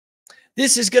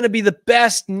This is going to be the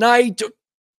best night,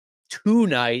 2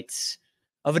 nights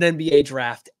of an NBA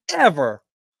draft ever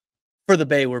for the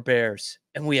Baylor Bears.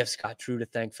 And we have Scott Drew to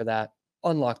thank for that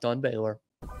on Locked On Baylor.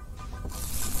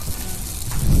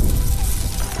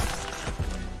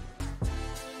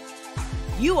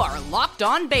 You are Locked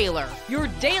On Baylor, your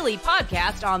daily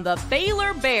podcast on the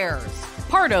Baylor Bears.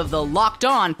 Part of the Locked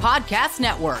On Podcast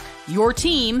Network, your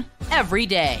team every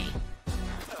day.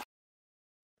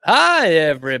 Hi,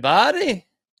 everybody.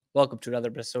 Welcome to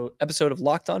another episode of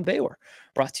Locked On Baylor,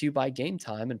 brought to you by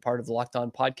Gametime and part of the Locked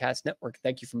On Podcast Network.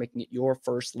 Thank you for making it your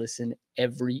first listen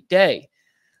every day.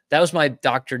 That was my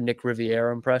Dr. Nick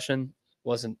Riviera impression.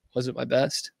 Wasn't my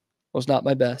best. Was not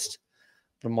my best.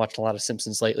 I've watched a lot of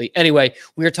Simpsons lately. Anyway,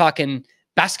 we are talking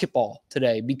basketball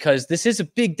today because this is a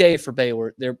big day for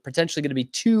Baylor. There are potentially going to be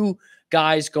 2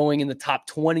 guys going in the top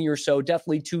 20 or so,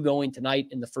 definitely 2 going tonight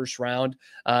in the first round.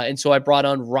 And so I brought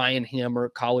on Ryan Hammer,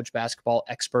 college basketball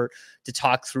expert, to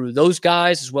talk through those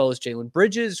guys, as well as Jalen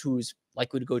Bridges, who's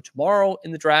likely to go tomorrow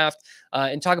in the draft,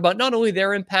 and talk about not only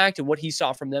their impact and what he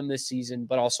saw from them this season,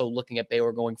 but also looking at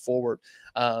Baylor going forward,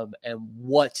 and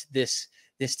what this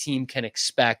team can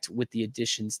expect with the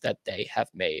additions that they have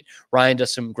made. Ryan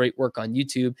does some great work on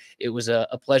YouTube. It was a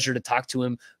pleasure to talk to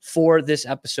him for this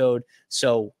episode.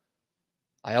 So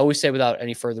I always say without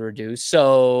any further ado.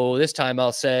 So this time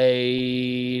I'll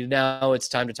say now it's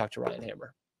time to talk to Ryan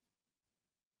Hammer.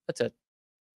 That's it.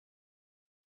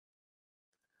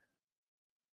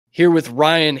 Here with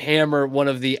Ryan Hammer, one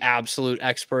of the absolute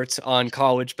experts on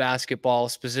college basketball,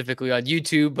 specifically on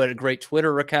YouTube, but a great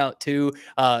Twitter account too,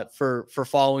 for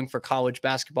following for college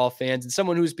basketball fans, and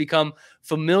someone who's become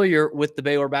familiar with the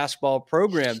Baylor basketball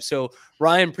program. So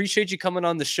Ryan, appreciate you coming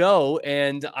on the show.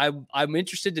 And I'm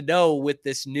interested to know, with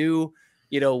this new,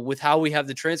 with how we have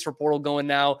the transfer portal going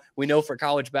now, we know for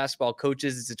college basketball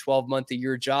coaches, it's a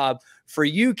 12-month-a-year job. For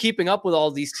you, keeping up with all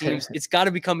these teams, it's got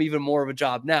to become even more of a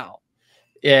job now.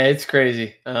 Yeah, it's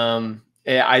crazy.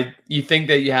 You think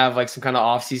that you have like some kind of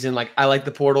off season. Like, I like the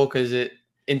portal because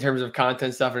in terms of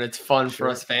content stuff, and it's fun for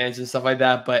us fans and stuff like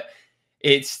that. But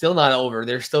it's still not over.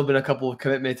 There's still been a couple of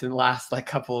commitments in the last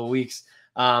couple of weeks,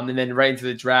 and then right into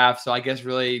the draft. So I guess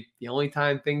really the only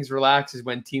time things relax is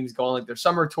when teams go on their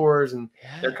summer tours and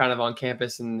they're kind of on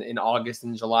campus in August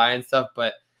and July and stuff.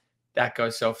 But that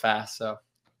goes so fast. So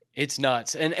it's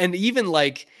nuts, and even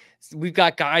we've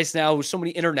got guys now, so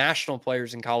many international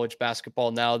players in college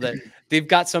basketball now, that they've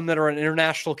got some that are in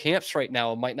international camps right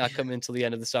now and might not come until the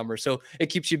end of the summer. So it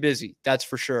keeps you busy. That's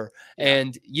for sure. Yeah.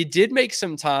 And you did make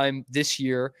some time this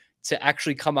year to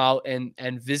actually come out and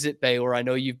visit Baylor. I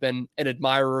know you've been an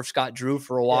admirer of Scott Drew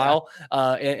for a while,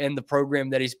 and the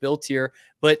program that he's built here.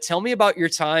 But tell me about your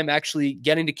time actually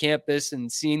getting to campus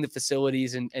and seeing the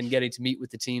facilities and getting to meet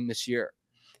with the team this year.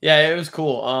 Yeah, it was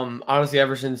cool. Honestly,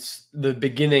 ever since the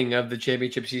beginning of the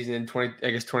championship season in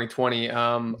 2020,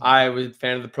 I was a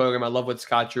fan of the program. I love what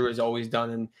Scott Drew has always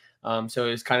done. And so it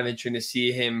was kind of interesting to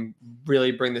see him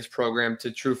really bring this program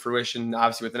to true fruition,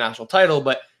 obviously with the national title,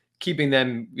 but keeping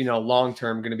them,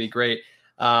 long-term, going to be great.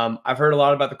 I've heard a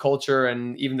lot about the culture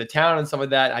and even the town and stuff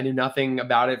like that. I knew nothing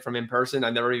about it from in person.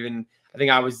 I think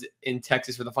I was in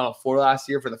Texas for the Final Four last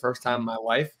year for the first time in my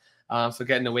life. So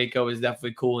getting to Waco is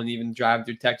definitely cool, and even driving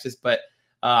through Texas. But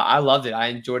I loved it. I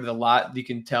enjoyed it a lot. You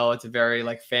can tell it's a very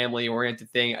family-oriented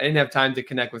thing. I didn't have time to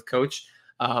connect with Coach.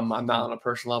 I'm not on a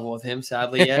personal level with him,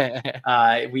 sadly, yet.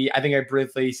 I think I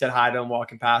briefly said hi to him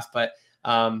walking past. But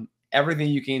everything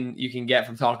you can get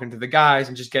from talking to the guys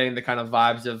and just getting the kind of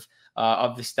vibes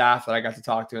of the staff that I got to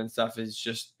talk to and stuff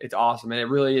it's awesome. And it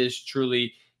really is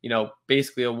truly,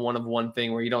 basically a one-of-one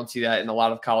thing where you don't see that in a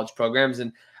lot of college programs.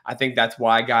 And I think that's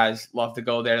why guys love to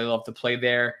go there. They love to play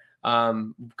there,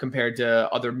 compared to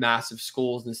other massive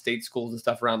schools and state schools and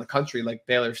stuff around the country. Like,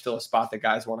 Baylor's still a spot that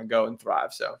guys want to go and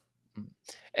thrive. So,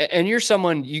 and you're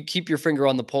someone, you keep your finger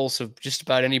on the pulse of just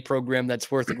about any program that's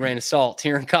worth a grain of salt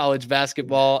here in college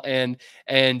basketball. And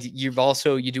you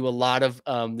do a lot of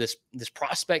this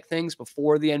prospect things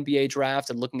before the NBA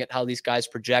draft and looking at how these guys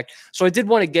project. So I did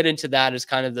want to get into that as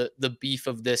kind of the beef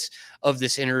of this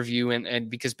interview. And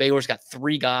because Baylor's got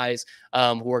 3 guys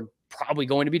who are probably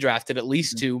going to be drafted, at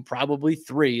least 2, probably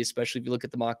 3, especially if you look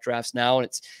at the mock drafts now. And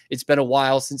it's been a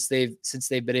while since they've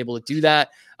been able to do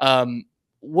that.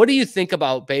 What do you think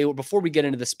about Baylor, before we get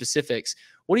into the specifics?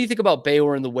 What do you think about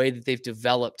Baylor and the way that they've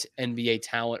developed NBA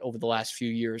talent over the last few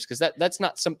years? Because that's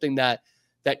not something that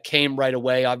came right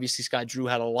away. Obviously, Scott Drew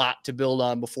had a lot to build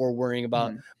on before worrying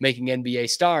about making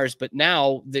NBA stars, but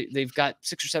now they've got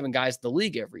 6 or 7 guys in the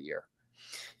league every year.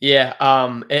 Yeah,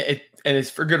 and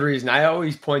it's for good reason. I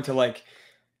always point to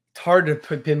it's hard to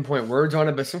pinpoint words on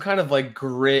it, but some kind of like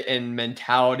grit and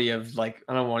mentality of like,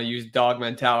 I don't want to use dog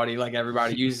mentality like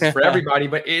everybody uses for everybody,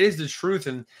 but it is the truth.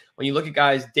 And when you look at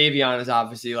guys, Davion is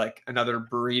obviously like another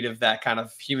breed of that kind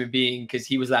of human being because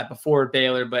he was that before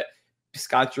Baylor, but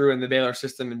Scott Drew in the Baylor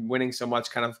system and winning so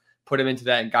much kind of put him into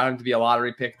that and got him to be a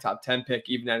lottery pick, top 10 pick,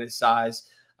 even at his size.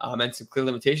 And some clear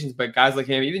limitations, but guys like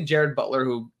him, even Jared Butler,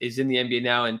 who is in the NBA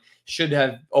now and should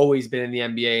have always been in the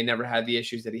NBA and never had the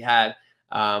issues that he had.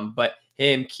 But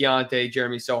him, Keontae,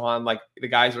 Jeremy Sohan, like the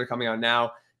guys that are coming out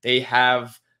now, they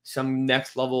have some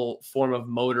next level form of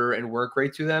motor and work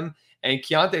rate to them. And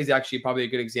Keontae is actually probably a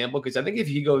good example because I think if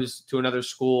he goes to another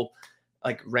school,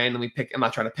 like randomly pick, I'm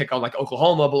not trying to pick on like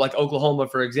Oklahoma, but like Oklahoma,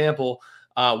 for example,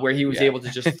 where he was able to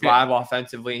just thrive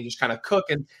offensively and just kind of cook.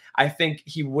 And I think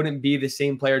he wouldn't be the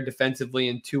same player defensively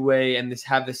in two-way and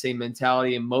have the same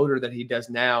mentality and motor that he does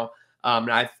now.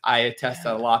 And I attest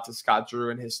that a lot to Scott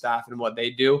Drew and his staff and what they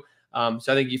do.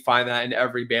 So I think you find that in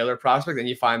every Baylor prospect, and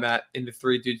you find that in the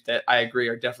three dudes that I agree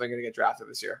are definitely going to get drafted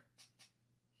this year.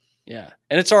 Yeah.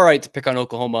 And it's all right to pick on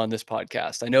Oklahoma on this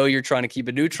podcast. I know you're trying to keep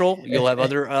it neutral. You'll have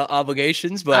other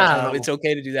obligations, but it's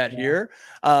okay to do that here.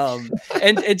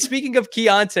 And speaking of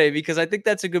Keontae, because I think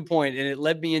that's a good point, and it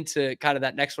led me into kind of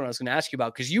that next one I was going to ask you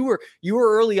about, because you were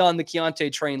early on the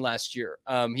Keontae train last year.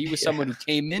 He was someone who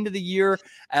came into the year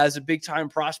as a big time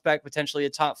prospect, potentially a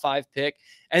top 5 pick.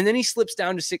 And then he slips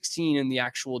down to 16 in the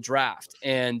actual draft.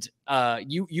 And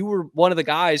you were one of the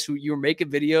guys who you were making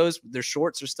videos. Their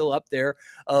shorts are still up there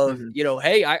of,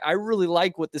 hey, I really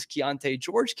like what this Keontae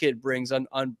George kid brings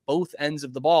on both ends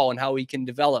of the ball and how he can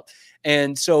develop.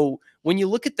 And so when you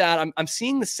look at that, I'm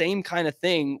seeing the same kind of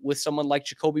thing with someone like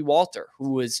Jacoby Walter,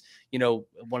 who is,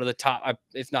 one of the top,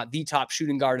 if not the top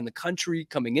shooting guard in the country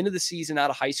coming into the season out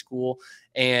of high school.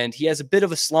 And he has a bit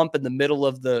of a slump in the middle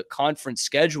of the conference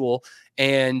schedule.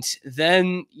 And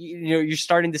then, you're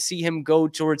starting to see him go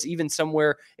towards even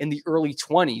somewhere in the early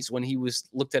 20s when he was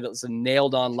looked at as a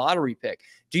nailed on lottery pick.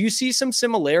 Do you see some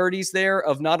similarities there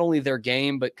of not only their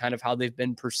game, but kind of how they've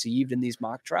been perceived in these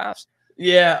mock drafts?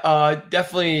 Yeah,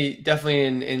 definitely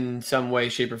in some way,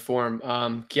 shape, or form.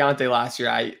 Keontae last year,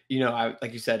 I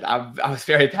like you said, I was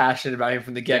very passionate about him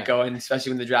from the get-go, and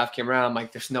especially when the draft came around, I'm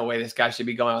like, there's no way this guy should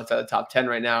be going outside the top 10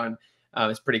 right now, and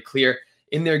it's pretty clear.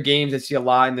 In their games, I see a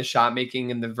lot in the shot making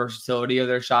and the versatility of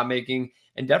their shot making,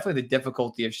 and definitely the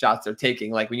difficulty of shots they're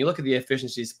taking. Like when you look at the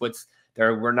efficiency splits,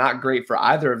 were not great for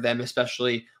either of them,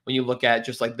 especially when you look at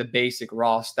just like the basic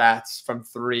raw stats from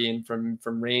three and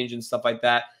from range and stuff like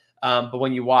that. But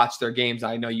when you watch their games,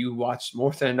 I know you watched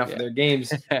more than enough of their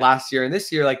games last year and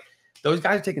this year, like those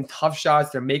guys are taking tough shots.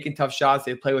 They're making tough shots.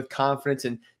 They play with confidence.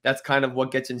 And that's kind of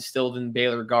what gets instilled in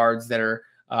Baylor guards that are,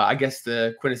 I guess,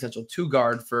 the quintessential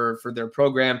 2-guard for their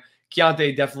program.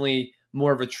 Keontae definitely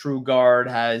more of a true guard,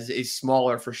 is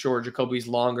smaller for sure. Jacoby's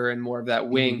longer and more of that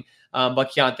wing.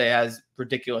 But Keontae has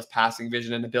ridiculous passing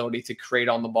vision and ability to create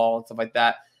on the ball and stuff like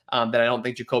that. That I don't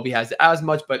think Jacoby has as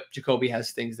much, but Jacoby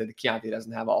has things that Keontae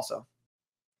doesn't have also.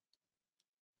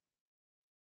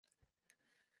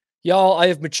 Y'all, I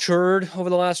have matured over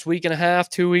the last week and a half,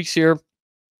 2 weeks here,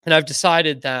 and I've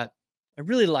decided that I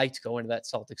really liked going to that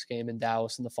Celtics game in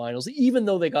Dallas in the finals, even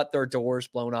though they got their doors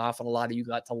blown off and a lot of you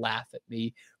got to laugh at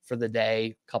me for the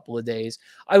day, couple of days.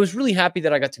 I was really happy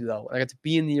that I got to go. I got to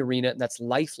be in the arena, and that's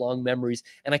lifelong memories,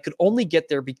 and I could only get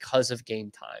there because of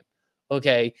Game Time.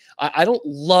 Okay, I don't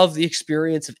love the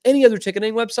experience of any other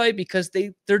ticketing website because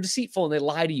they're deceitful and they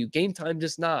lie to you. Game Time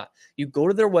does not. You go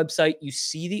to their website, you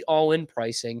see the all-in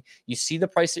pricing, you see the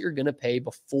price that you're going to pay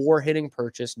before hitting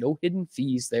purchase, no hidden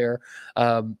fees there.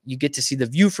 You get to see the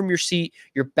view from your seat.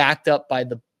 You're backed up by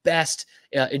the best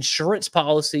insurance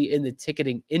policy in the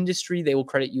ticketing industry. They will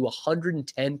credit you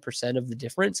 110% of the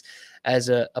difference as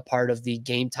a part of the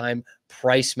Game Time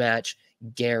price match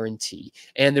guarantee.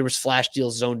 And there was flash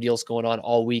deals, zone deals going on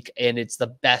all week, and it's the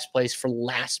best place for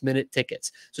last minute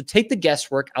tickets. So take the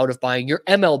guesswork out of buying your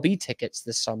MLB tickets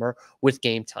this summer with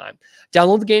Game Time.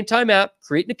 Download the Game Time app,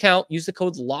 create an account, use the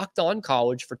code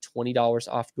LOCKEDONCollege for $20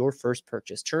 off your first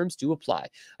purchase. Terms do apply.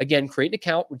 Again, create an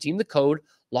account, redeem the code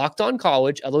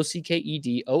LOCKEDONCollege,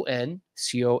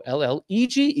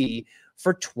 LOCKEDONCOLLEGE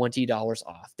for $20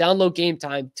 off. Download Game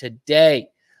Time today.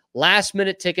 Last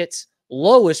minute tickets,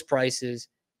 lowest prices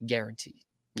guaranteed.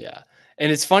 Yeah.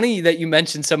 And it's funny that you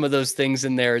mentioned some of those things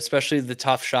in there, especially the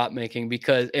tough shot making,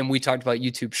 and we talked about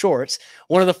YouTube Shorts.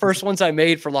 One of the first ones I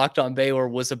made for Locked On Baylor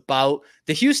was about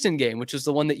the Houston game, which was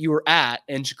the one that you were at.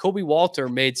 And Jacoby Walter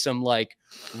made some like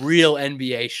real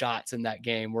NBA shots in that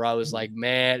game where I was like,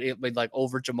 man, it made like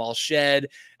over Jamal Shed,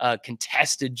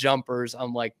 contested jumpers.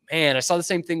 I'm like, man, I saw the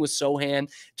same thing with Sohan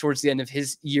towards the end of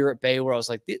his year at Baylor. I was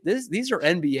like, these are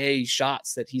NBA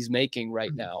shots that he's making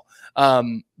right now.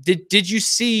 Did you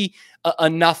see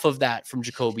enough of that from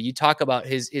Jacoby? You talk about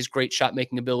his great shot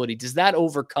making ability. Does that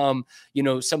overcome,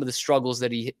 some of the struggles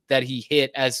that he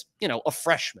hit as, a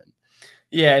freshman?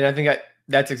 Yeah, and I think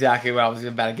that's exactly what I was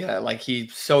about to get at. Like,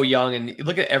 he's so young, and you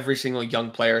look at every single young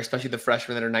player, especially the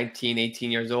freshmen that are 19,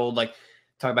 18 years old. Like,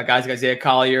 talk about guys like Isaiah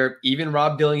Collier, even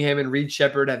Rob Dillingham and Reed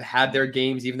Shepherd have had their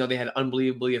games, even though they had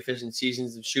unbelievably efficient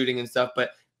seasons of shooting and stuff.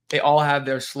 But they all have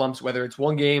their slumps, whether it's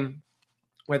one game,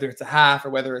 whether it's a half,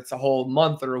 or whether it's a whole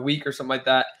month or a week or something like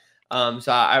that.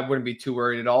 So I wouldn't be too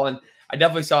worried at all. And I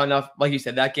definitely saw enough. Like you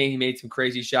said, that game he made some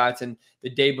crazy shots. And the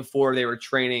day before they were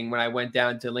training, when I went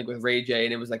down to link with Ray J,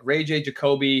 and it was like Ray J,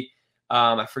 Jacoby,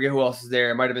 I forget who else is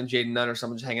there. It might have been Jaden Nunn or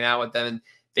someone just hanging out with them. And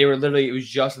they were literally, it was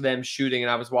just them shooting.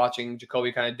 And I was watching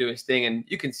Jacoby kind of do his thing. And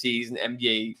you can see he's an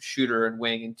NBA shooter and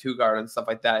wing and two guard and stuff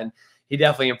like that. And he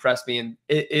definitely impressed me. And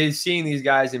it is seeing these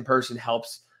guys in person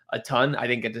helps a ton. I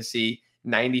didn't get to see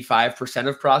 95%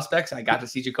 of prospects. I got to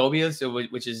see Jacoby,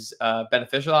 which is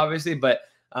beneficial, obviously, but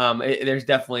there's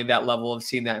definitely that level of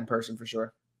seeing that in person for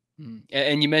sure.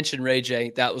 And you mentioned Ray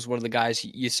J. That was one of the guys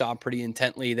you saw pretty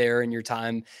intently there in your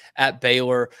time at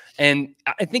Baylor. And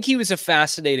I think he was a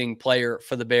fascinating player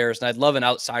for the Bears. And I'd love an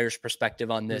outsider's perspective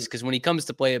on this, because when he comes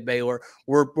to play at Baylor,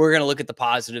 we're going to look at the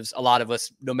positives, a lot of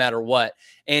us, no matter what.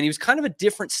 And he was kind of a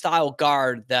different style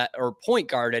guard or point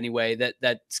guard anyway,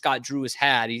 that Scott Drew has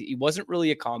had. He wasn't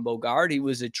really a combo guard. He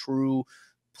was a true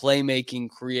playmaking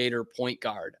creator point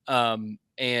guard.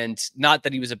 And not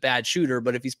that he was a bad shooter,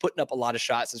 but if he's putting up a lot of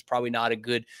shots, it's probably not a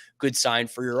good sign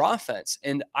for your offense.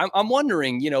 And I'm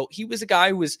wondering, he was a guy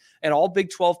who was an all Big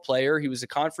 12 player. He was a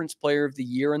conference player of the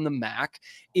year in the MAC.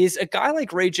 Is a guy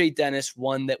like Ray J. Dennis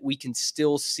one that we can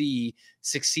still see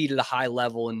succeed at a high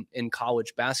level in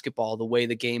college basketball, the way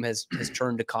the game has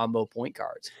turned to combo point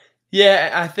guards?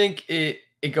 Yeah, I think it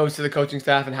goes to the coaching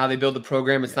staff and how they build the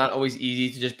program. It's not always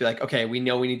easy to just be like, okay, we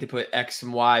know we need to put X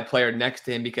and Y player next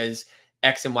to him because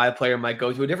X and Y player might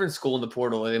go to a different school in the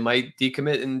portal. They might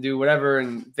decommit and do whatever,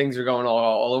 and things are going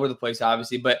all over the place,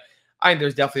 obviously. But I think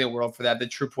there's definitely a world for that. The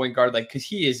true point guard, because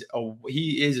he is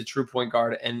a true point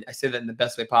guard, and I say that in the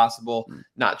best way possible,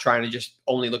 not trying to just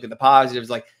only look at the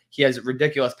positives. Like, he has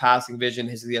ridiculous passing vision.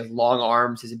 He has long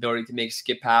arms. His ability to make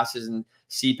skip passes and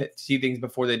see things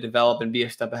before they develop and be a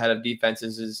step ahead of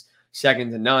defenses is second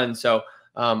to none. So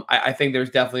I think there's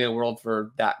definitely a world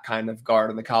for that kind of guard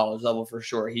on the college level for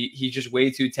sure. He's just way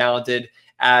too talented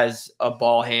as a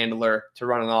ball handler to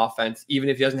run an offense, even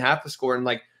if he doesn't have to score.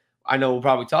 And I know we'll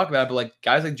probably talk about it, but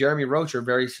guys like Jeremy Roach are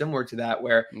very similar to that,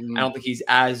 where I don't think he's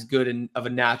as good of a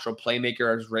natural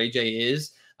playmaker as Ray J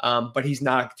is. But he's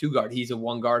not a two guard. He's a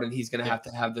one guard, and he's going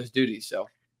to have those duties. So.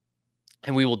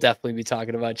 And we will definitely be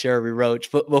talking about Jeremy Roach.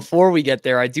 But before we get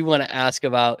there, I do want to ask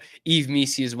about Yves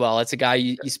Missi as well. That's a guy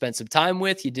you spent some time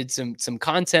with. You did some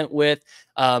content with.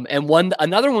 And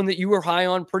another one that you were high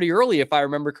on pretty early, if I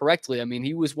remember correctly. I mean,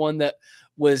 he was one that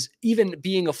was, even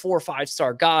being a 4 or 5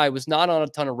 star guy, was not on a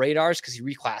ton of radars because he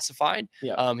reclassified.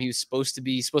 Yeah. He was supposed to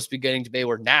be getting to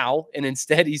Baylor now, and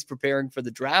instead he's preparing for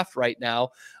the draft right now.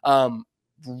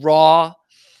 Raw,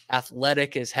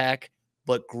 athletic as heck,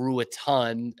 but grew a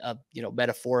ton,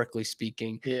 metaphorically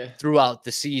speaking, throughout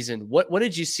the season. What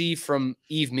did you see from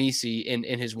Yves Missi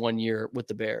in his 1 year with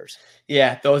the Bears?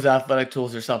 Yeah, those athletic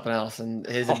tools are something else, and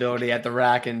his ability at the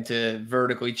rack and to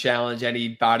vertically challenge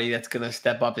anybody that's going to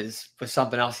step up was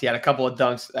something else. He had a couple of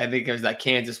dunks. I think it was that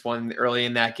Kansas one early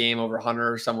in that game over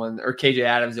Hunter or someone, or KJ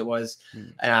Adams it was.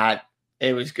 And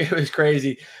it was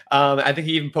crazy. I think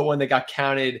he even put one that got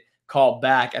called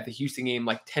back at the Houston game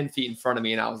 10 feet in front of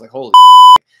me, and I was like, holy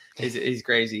he's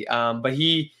crazy. But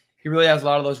he really has a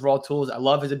lot of those raw tools. I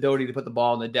love his ability to put the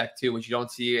ball on the deck too, which you don't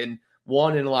see in a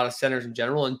lot of centers in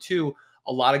general, and two,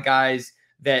 a lot of guys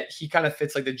that he kind of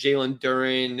fits like the Jalen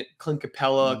Duren, Clint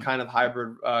Capella kind of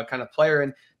hybrid kind of player.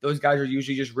 And those guys are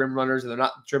usually just rim runners, and they're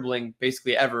not dribbling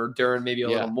basically ever. Duren maybe a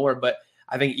little more, but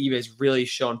I think Yves has really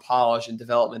shown polish and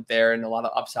development there, and a lot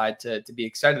of upside to be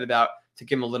excited about, to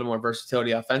give him a little more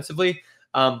versatility offensively.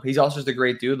 He's also just a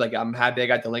great dude. I'm happy I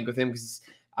got to link with him, because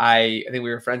I think we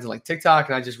were friends on TikTok,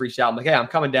 and I just reached out. I'm like, hey, I'm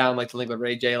coming down to link with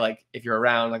Ray J. If you're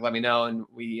around, let me know. And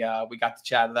we got to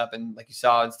chat it up, and you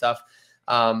saw and stuff.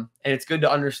 And it's good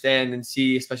to understand and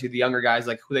see, especially the younger guys,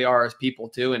 like who they are as people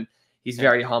too. And he's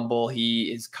very humble.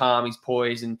 He is calm. He's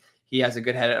poised, and he has a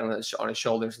good head on his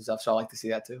shoulders and stuff. So I like to see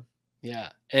that too. Yeah.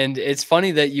 And it's funny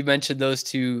that you mentioned those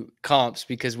two comps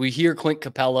because we hear Clint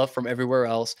Capella from everywhere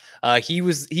else.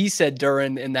 He said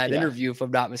during in that interview, if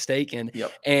I'm not mistaken,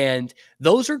 and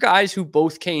those are guys who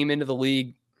both came into the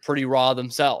league pretty raw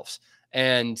themselves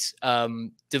and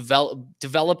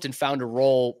developed and found a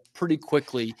role pretty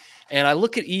quickly. And I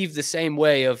look at Yves the same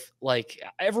way of like,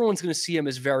 everyone's going to see him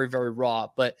as very, very raw,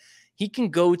 but he can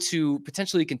go to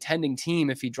potentially a contending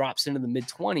team if he drops into the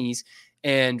mid-20s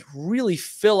and really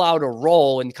fill out a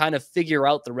role and kind of figure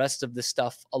out the rest of the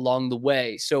stuff along the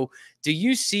way. So do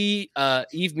you see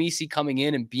Yves Missi coming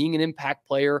in and being an impact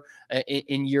player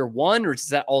in year one, or does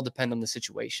that all depend on the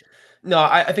situation? No,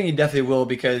 I think he definitely will,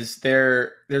 because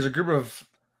there's a group of,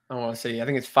 I don't want to say, I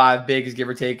think it's 5 bigs, give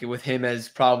or take, with him as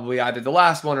probably either the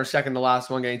last one or second to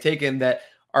last one getting taken, that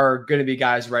are going to be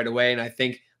guys right away. And I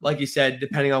think, like you said,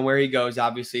 depending on where he goes,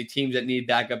 obviously teams that need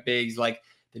backup bigs like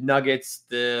the Nuggets,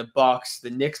 the Bucks, the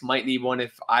Knicks might need one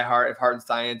if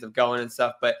Hartenstein ends up going and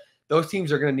stuff. But those teams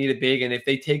are going to need a big, and if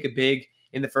they take a big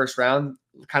in the first round,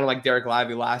 kind of like Derek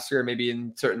Lively last year, maybe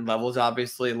in certain levels,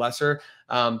 obviously lesser,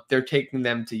 they're taking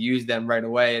them to use them right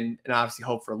away and obviously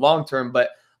hope for long term. But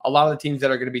a lot of the teams that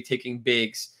are going to be taking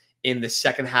bigs in the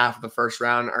second half of the first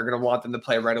round are going to want them to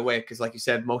play right away because, like you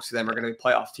said, most of them are going to be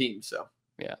playoff teams. So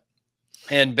yeah.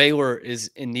 And Baylor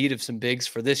is in need of some bigs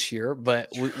for this year, but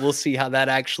we'll see how that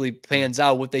actually pans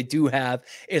out. What they do have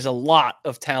is a lot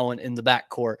of talent in the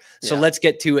backcourt. So let's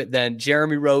get to it then.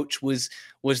 Jeremy Roach was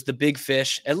the big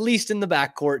fish, at least in the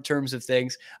backcourt in terms of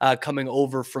things, coming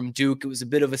over from Duke. It was a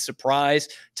bit of a surprise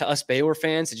to us Baylor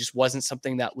fans. It just wasn't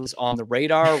something that was on the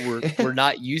radar. We're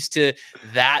not used to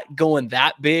that going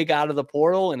that big out of the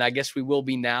portal, and I guess we will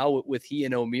be now with he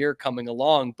and Omier coming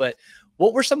along. But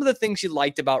what were some of the things you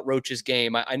liked about Roach's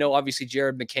game? I know obviously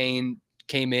Jared McCain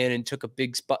came in and took a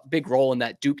big role in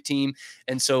that Duke team.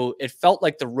 And so it felt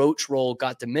like the Roach role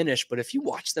got diminished. But if you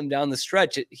watch them down the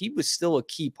stretch, he was still a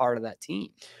key part of that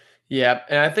team. Yeah.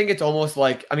 And I think it's almost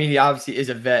like, I mean, he obviously is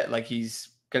a vet. Like he's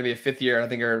going to be a 5th year, I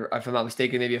think, or if I'm not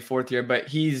mistaken, maybe a 4th year. But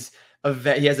he's a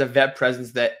vet. He has a vet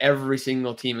presence that every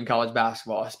single team in college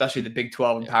basketball, especially the Big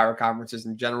 12 and power conferences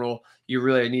in general, you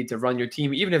really need to run your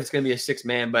team, even if it's going to be a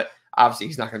 6-man. But obviously,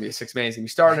 he's not going to be a 6-man. He's going to be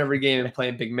starting every game and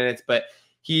playing big minutes. But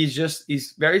he's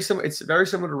very similar. It's very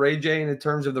similar to Ray J in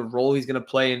terms of the role he's going to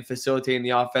play in facilitating the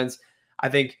offense. I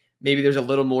think maybe there's a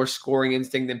little more scoring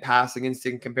instinct than passing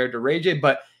instinct compared to Ray J,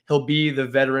 but he'll be the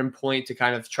veteran point to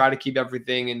kind of try to keep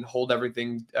everything and hold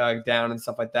everything down and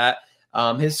stuff like that.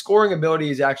 His scoring ability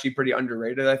is actually pretty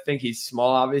underrated. I think he's small,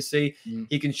 obviously.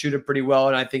 He can shoot it pretty well,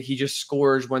 and I think he just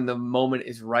scores when the moment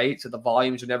is right. So the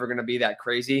volumes are never going to be that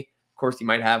crazy. Of course, he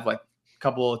might have like a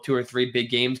couple, 2 or 3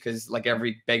 big games because like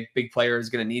every big player is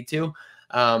going to need to.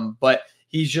 But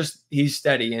he's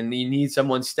steady, and you need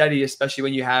someone steady, especially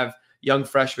when you have young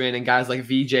freshmen and guys like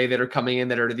VJ that are coming in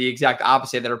that are the exact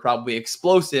opposite, that are probably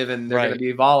explosive and they're going to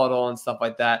be volatile and stuff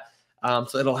like that.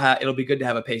 So it'll be good to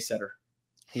have a pace setter.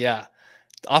 Yeah.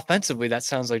 Offensively, that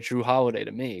sounds like Drew Holiday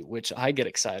to me, which I get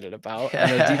excited about. I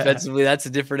know defensively, that's a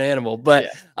different animal.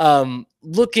 But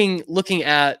looking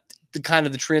at the kind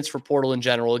of the transfer portal in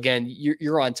general, again,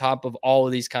 you're on top of all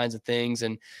of these kinds of things.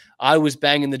 And I was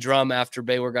banging the drum after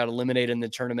Baylor got eliminated in the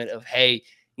tournament of, hey,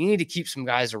 you need to keep some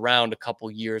guys around a couple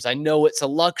years. I know it's a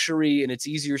luxury and it's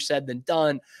easier said than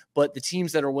done, but the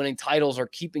teams that are winning titles are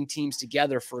keeping teams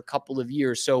together for a couple of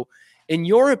years. So in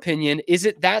your opinion, is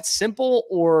it that simple,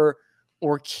 or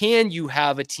can you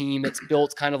have a team that's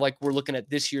built kind of like we're looking at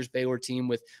this year's Baylor team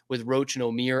with Roach and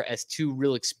Omier as 2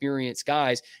 real experienced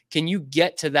guys? Can you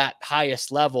get to that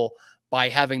highest level by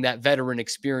having that veteran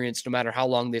experience, no matter how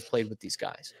long they've played with these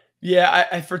guys? Yeah,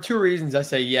 I for 2 reasons I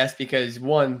say yes, because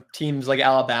one, teams like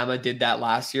Alabama did that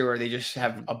last year where they just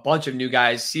have a bunch of new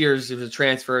guys. Sears was a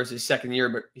transfer, it's his 2nd year,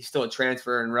 but he's still a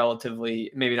transfer and relatively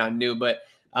maybe not new, but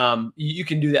you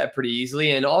can do that pretty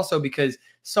easily. And also because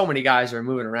so many guys are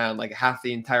moving around, like half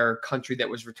the entire country that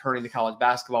was returning to college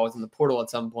basketball was in the portal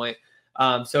at some point.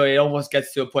 So it almost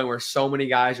gets to a point where so many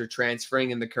guys are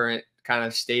transferring in the current kind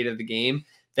of state of the game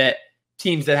that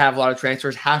teams that have a lot of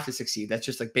transfers have to succeed. That's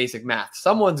just like basic math.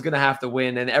 Someone's going to have to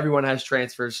win, and everyone has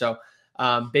transfers. So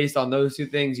based on those 2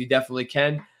 things, you definitely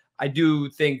can. I do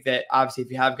think that obviously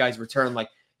if you have guys return, like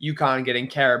UConn getting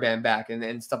Caravan back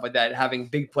and stuff like that, having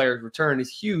big players return is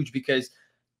huge because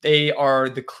they are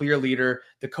the clear leader.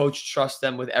 The coach trusts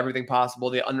them with everything possible.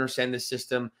 They understand the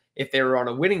system. If they were on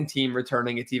a winning team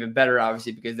returning, it's even better,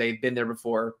 obviously, because they've been there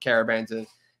before. Caravan's a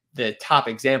the top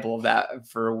example of that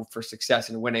for success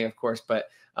and winning, of course. But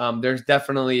there's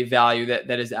definitely value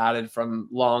that is added from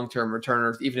long-term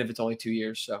returners, even if it's only 2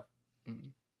 years. So.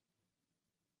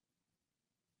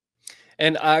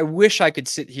 And I wish I could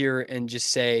sit here and just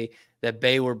say that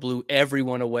Baylor blew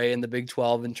everyone away in the Big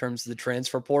 12 in terms of the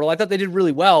transfer portal. I thought they did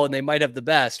really well, and they might have the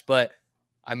best. But,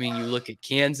 I mean, you look at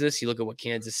Kansas, you look at what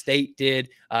Kansas State did,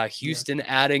 Houston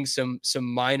adding some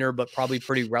minor but probably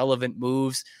pretty relevant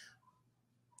moves.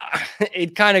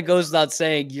 It kind of goes without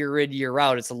saying year in, year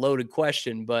out. It's a loaded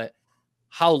question, but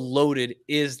how loaded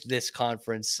is this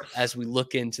conference as we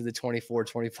look into the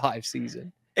 24-25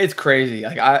 season? It's crazy.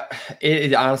 Like it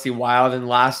is honestly wild. And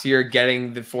last year,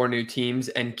 getting the 4 new teams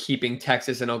and keeping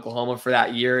Texas and Oklahoma for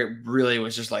that year, it really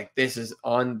was just like, this is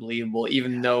unbelievable.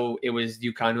 Even though it was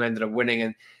UConn who ended up winning,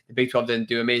 and the Big 12 didn't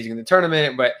do amazing in the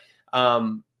tournament, but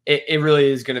it really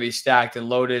is going to be stacked and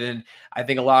loaded. And I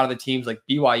think a lot of the teams, like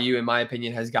BYU, in my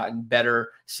opinion, has gotten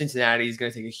better. Cincinnati is going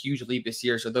to take a huge leap this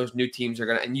year. So those new teams are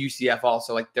going to, and UCF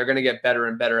also, like they're going to get better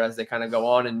and better as they kind of go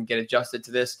on and get adjusted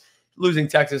to this. Losing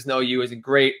Texas and OU isn't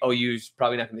great. OU's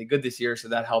probably not going to be good this year, so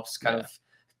that helps kind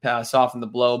of soften the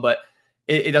blow. But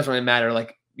it doesn't really matter.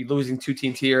 Like losing 2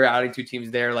 teams here, adding 2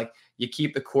 teams there, like you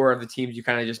keep the core of the teams you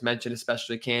kind of just mentioned,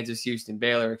 especially Kansas, Houston,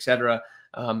 Baylor, etc.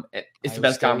 It's the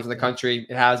best conference in the country.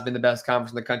 It has been the best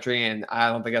conference in the country, and I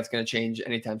don't think that's going to change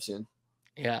anytime soon.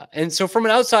 Yeah, and so from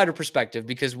an outsider perspective,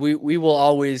 because we will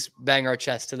always bang our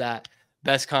chest to that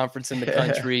best conference in the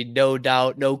country, no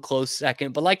doubt, no close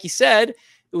second. But like you said,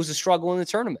 it was a struggle in the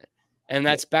tournament. And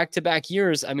that's back-to-back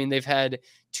years. I mean, they've had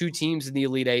 2 teams in the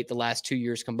Elite Eight the last 2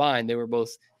 years combined. They were both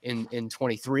in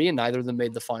 23, and neither of them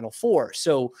made the Final Four.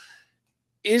 So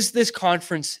is this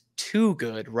conference too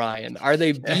good, Ryan? Are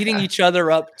they beating each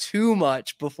other up too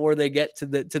much before they get to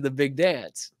the big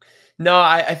dance? No,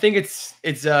 I think it's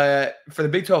for the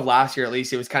Big 12 last year, at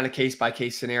least, it was kind of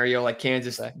case-by-case scenario. Like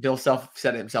Kansas, Bill Self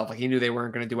said it himself, like he knew they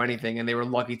weren't going to do anything, and they were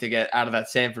lucky to get out of that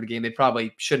Stanford game. They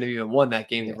probably shouldn't have even won that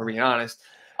game, if we're being honest.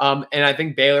 And I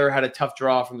think Baylor had a tough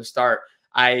draw from the start.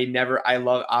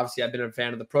 Obviously, I've been a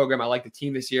fan of the program. I like the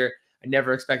team this year. I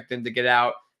never expected them to get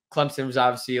out. Clemson was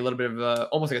obviously a little bit of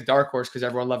almost like a dark horse because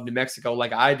everyone loved New Mexico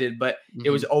like I did, but it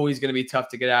was always going to be tough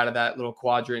to get out of that little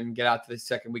quadrant and get out to the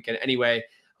second weekend anyway.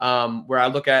 Where I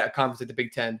look at a conference like the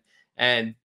Big Ten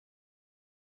and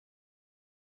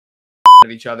of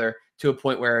each other to a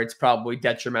point where it's probably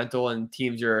detrimental, and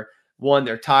teams are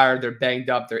they're tired, they're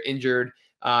banged up, they're injured,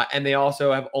 and they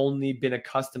also have only been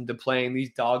accustomed to playing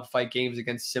these dogfight games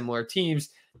against similar teams.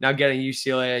 Now getting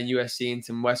UCLA and USC and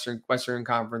some Western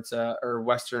Conference or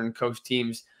Western Coast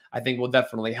teams, I think will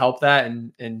definitely help that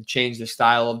and change the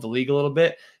style of the league a little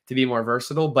bit to be more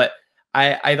versatile. But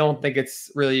I don't think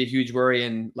it's really a huge worry.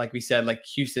 And like we said, like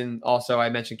Houston, also I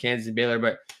mentioned Kansas and Baylor,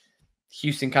 but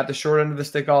Houston got the short end of the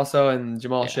stick also, and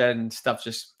Jamal Shed and stuff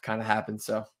just kind of happened.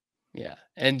 So yeah.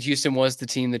 And Houston was the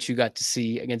team that you got to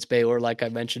see against Baylor, like I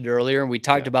mentioned earlier. And we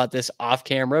talked about this off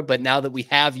camera, but now that we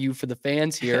have you for the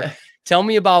fans here, tell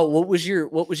me about what was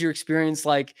your experience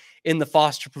like in the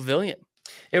Foster Pavilion?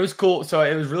 It was cool. So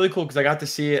it was really cool because I got to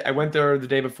see it. I went there the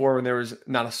day before when there was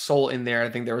not a soul in there. I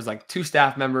think there was like 2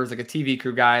 staff members, like a TV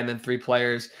crew guy, and then 3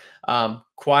 players.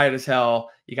 Quiet as hell.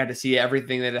 You got to see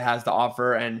everything that it has to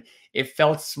offer. And it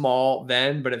felt small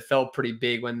then, but it felt pretty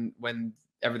big when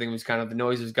everything was kind of, the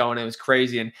noise was going. It was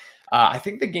crazy. And I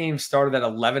think the game started at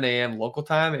 11 a.m. local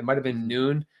time. It might have been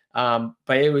noon.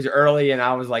 But it was early, and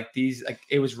I was like,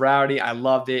 it was rowdy. I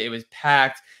loved it. It was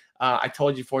packed. I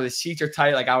told you before, the seats are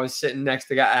tight. Like I was sitting next to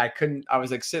the guy. I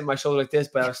was like sitting my shoulder like this,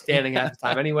 but I was standing half the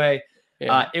time anyway.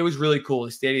 It was really cool.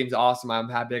 The stadium's awesome. I'm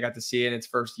happy I got to see it in its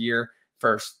first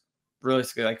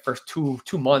realistically, like first two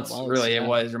months, really it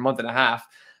was, or month and a half.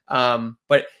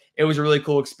 But it was a really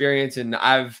cool experience, and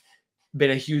I've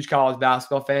been a huge college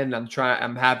basketball fan, and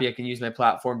I'm happy I can use my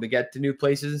platform to get to new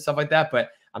places and stuff like that.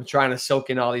 But I'm trying to soak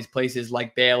in all these places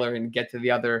like Baylor and get to the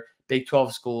other Big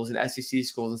 12 schools and SEC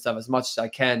schools and stuff as much as I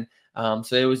can.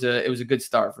 So it was a good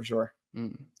start for sure.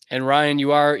 And Ryan,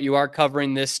 you are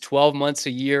covering this 12 months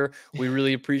a year. We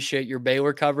really appreciate your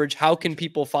Baylor coverage. How can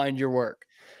people find your work?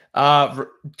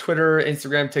 Twitter,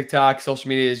 Instagram, TikTok, social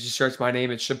media is just search my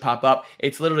name. It should pop up.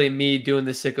 It's literally me doing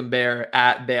the sick and bear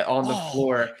on the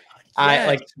floor.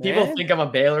 People think I'm a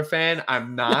Baylor fan.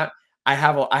 I'm not. I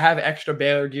have extra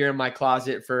Baylor gear in my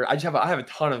closet I have a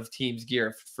ton of teams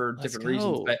gear for different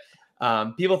reasons, but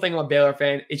people think I'm a Baylor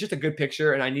fan. It's just a good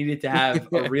picture, and I needed to have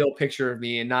a real picture of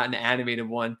me and not an animated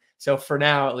one. So for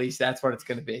now, at least, that's what it's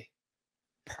going to be.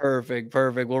 Perfect.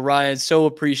 Well, Ryan, so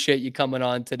appreciate you coming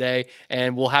on today,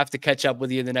 and we'll have to catch up with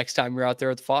you the next time you're out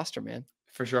there at the Foster, man.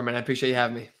 For sure, man. I appreciate you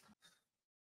having me.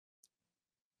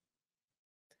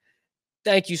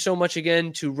 Thank you so much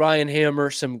again to Ryan Hammer.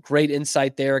 Some great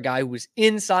insight there. A guy who was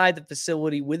inside the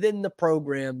facility within the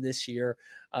program this year,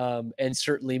 and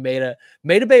certainly made a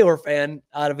Baylor fan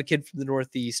out of a kid from the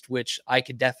Northeast, which I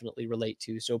could definitely relate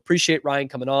to. So appreciate Ryan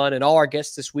coming on, and all our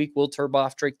guests this week. Will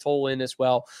Turboff, Drake Tolan as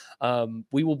well.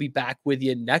 We will be back with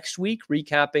you next week,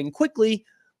 recapping quickly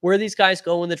where these guys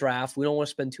go in the draft. We don't want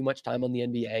to spend too much time on the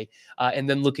NBA, and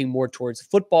then looking more towards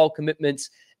football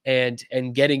commitments and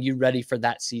getting you ready for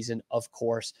that season, of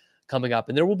course, coming up.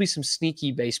 And there will be some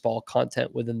sneaky baseball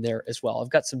content within there as well.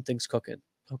 I've got some things cooking.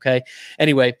 Okay.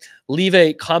 Anyway, leave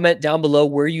a comment down below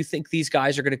where you think these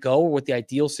guys are going to go or what the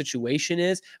ideal situation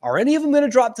is. Are any of them going to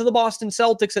drop to the Boston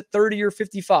Celtics at 30 or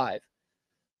 55?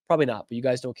 Probably not, but you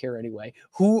guys don't care anyway.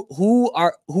 Who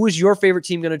is your favorite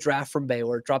team going to draft from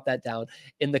Baylor? Drop that down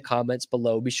in the comments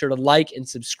below. Be sure to like and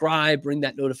subscribe, ring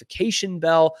that notification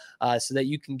bell so that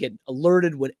you can get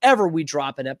alerted whenever we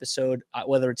drop an episode,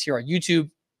 whether it's here on YouTube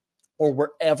or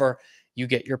wherever you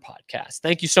get your podcast.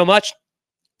 Thank you so much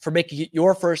for making it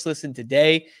your first listen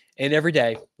today and every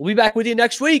day. We'll be back with you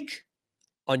next week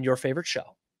on your favorite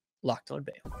show, Locked On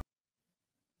Baylor.